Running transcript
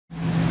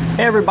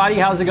Hey everybody,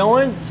 how's it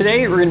going?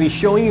 Today we're going to be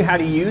showing you how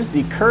to use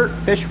the Curt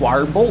fish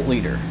wire bolt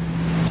leader.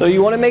 So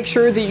you want to make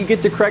sure that you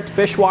get the correct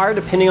fish wire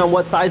depending on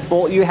what size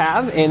bolt you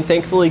have, and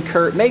thankfully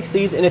Curt makes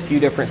these in a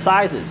few different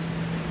sizes.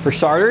 For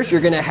starters,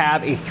 you're going to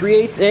have a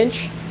 3/8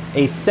 inch,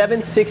 a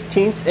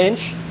 7/16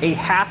 inch, a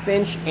 1/2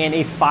 inch, and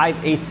a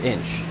 5/8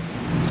 inch.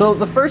 So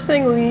the first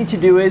thing we need to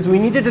do is we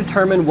need to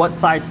determine what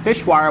size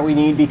fish wire we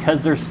need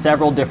because there's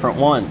several different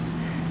ones.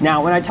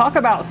 Now when I talk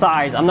about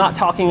size, I'm not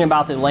talking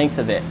about the length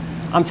of it.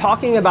 I'm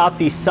talking about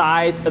the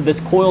size of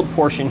this coiled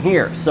portion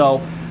here. So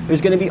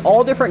there's going to be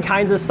all different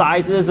kinds of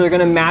sizes that are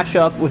going to match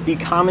up with the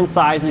common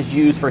sizes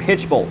used for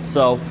hitch bolts.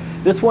 So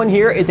this one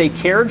here is a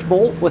carriage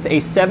bolt with a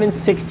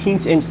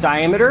 7/16 inch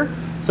diameter.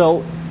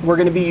 So we're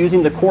going to be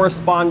using the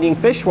corresponding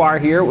fish wire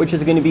here, which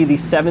is going to be the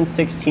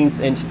 7/16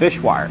 inch fish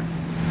wire.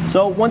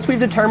 So once we've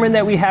determined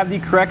that we have the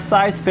correct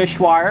size fish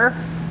wire,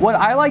 what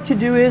I like to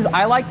do is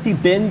I like to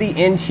bend the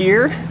end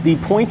here, the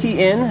pointy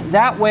end.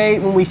 That way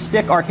when we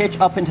stick our hitch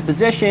up into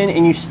position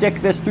and you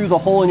stick this through the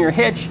hole in your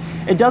hitch,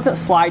 it doesn't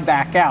slide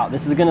back out.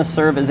 This is going to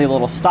serve as a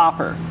little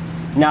stopper.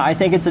 Now I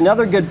think it's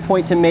another good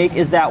point to make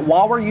is that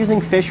while we're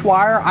using fish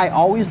wire, I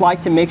always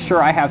like to make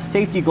sure I have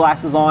safety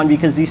glasses on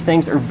because these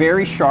things are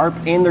very sharp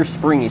and they're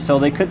springy, so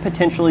they could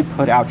potentially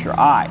put out your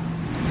eye.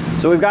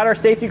 So we've got our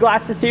safety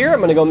glasses here. I'm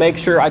going to go make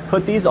sure I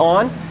put these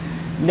on.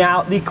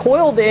 Now the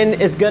coiled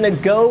end is going to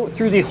go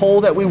through the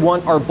hole that we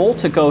want our bolt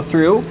to go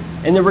through,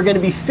 and then we're going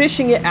to be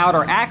fishing it out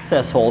our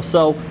access hole.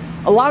 So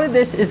a lot of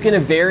this is going to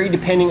vary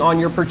depending on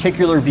your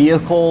particular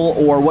vehicle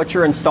or what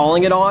you're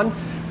installing it on.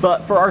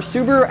 But for our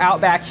Subaru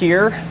Outback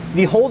here,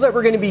 the hole that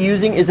we're going to be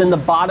using is in the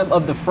bottom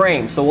of the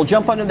frame. So we'll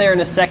jump under there in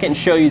a second and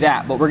show you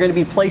that. But we're going to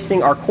be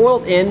placing our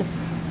coiled end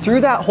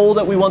through that hole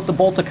that we want the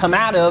bolt to come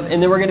out of,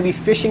 and then we're going to be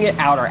fishing it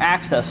out our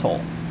access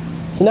hole.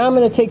 So now I'm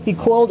going to take the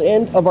coiled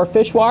end of our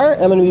fish wire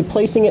and I'm going to be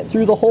placing it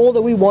through the hole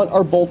that we want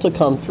our bolt to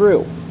come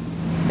through.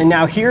 And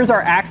now here's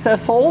our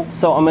access hole.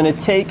 So I'm going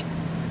to take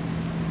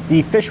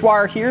the fish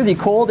wire here, the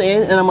coiled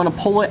end, and I'm going to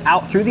pull it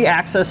out through the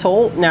access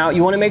hole. Now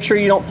you want to make sure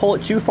you don't pull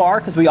it too far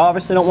because we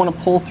obviously don't want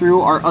to pull through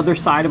our other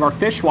side of our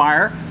fish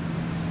wire.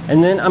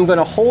 And then I'm going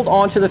to hold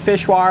on to the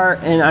fish wire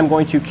and I'm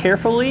going to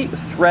carefully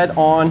thread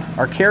on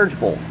our carriage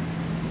bolt.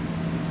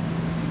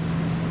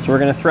 So we're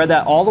going to thread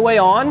that all the way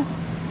on.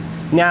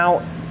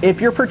 Now if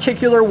your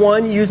particular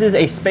one uses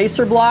a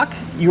spacer block,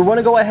 you want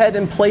to go ahead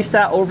and place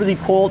that over the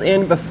coiled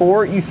end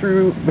before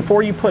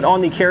you put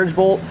on the carriage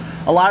bolt.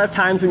 A lot of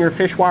times when you're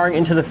fish wiring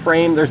into the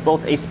frame, there's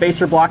both a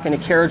spacer block and a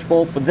carriage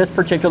bolt, but this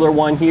particular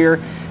one here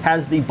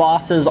has the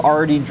bosses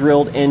already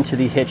drilled into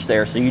the hitch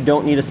there, so you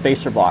don't need a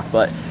spacer block.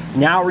 But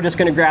now we're just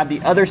going to grab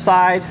the other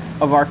side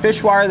of our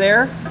fish wire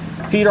there,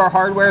 feed our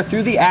hardware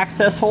through the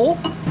access hole,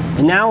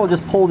 and now we'll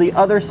just pull the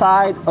other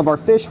side of our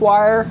fish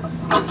wire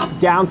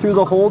down through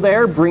the hole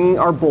there, bringing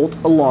our bolt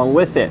along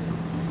with it.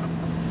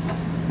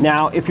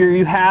 Now if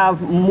you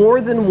have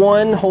more than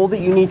one hole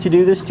that you need to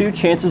do this to,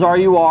 chances are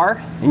you are,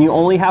 and you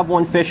only have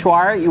one fish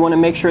wire, you want to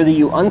make sure that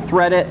you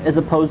unthread it as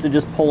opposed to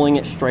just pulling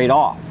it straight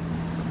off.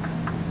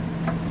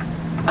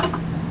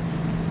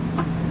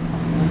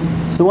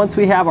 So once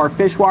we have our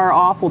fish wire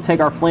off, we'll take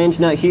our flange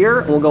nut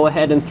here and we'll go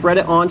ahead and thread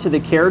it onto the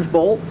carriage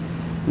bolt.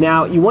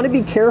 Now you want to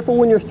be careful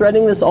when you're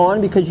threading this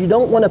on because you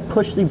don't want to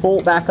push the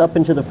bolt back up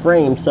into the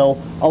frame.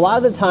 So a lot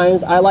of the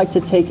times I like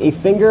to take a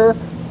finger,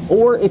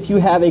 or if you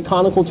have a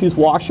conical tooth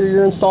washer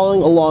you're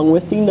installing along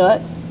with the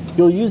nut,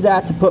 you'll use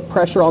that to put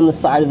pressure on the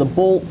side of the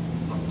bolt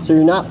so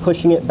you're not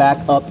pushing it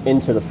back up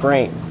into the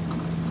frame.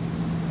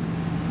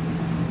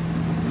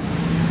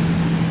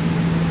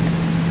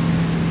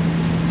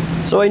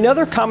 So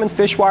another common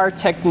fish wire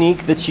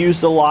technique that's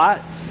used a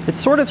lot, it's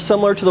sort of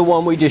similar to the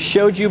one we just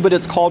showed you, but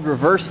it's called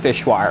reverse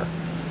fish wire.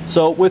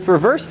 So with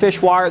reverse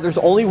fish wire, there's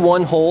only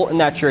one hole, and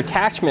that's your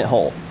attachment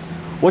hole.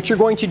 What you're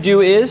going to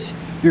do is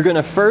you're going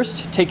to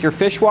first take your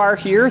fish wire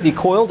here, the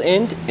coiled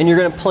end, and you're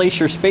going to place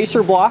your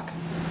spacer block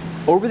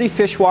over the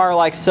fish wire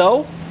like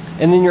so,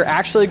 and then you're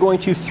actually going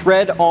to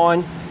thread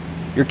on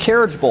your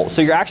carriage bolt.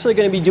 So you're actually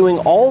going to be doing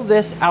all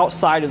this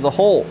outside of the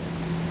hole.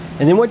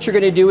 And then what you're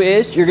going to do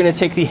is you're going to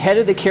take the head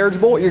of the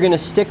carriage bolt, you're going to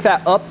stick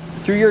that up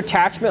through your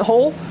attachment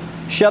hole,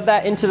 shove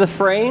that into the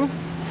frame,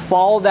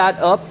 follow that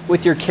up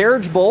with your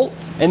carriage bolt,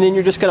 and then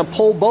you're just going to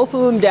pull both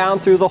of them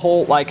down through the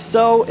hole like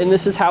so, and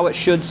this is how it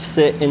should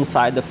sit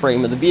inside the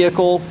frame of the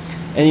vehicle,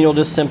 and you'll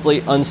just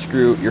simply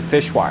unscrew your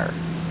fish wire.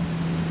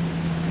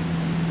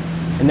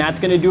 And that's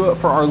going to do it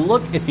for our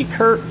look at the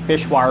Curt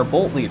fish wire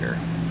bolt leader.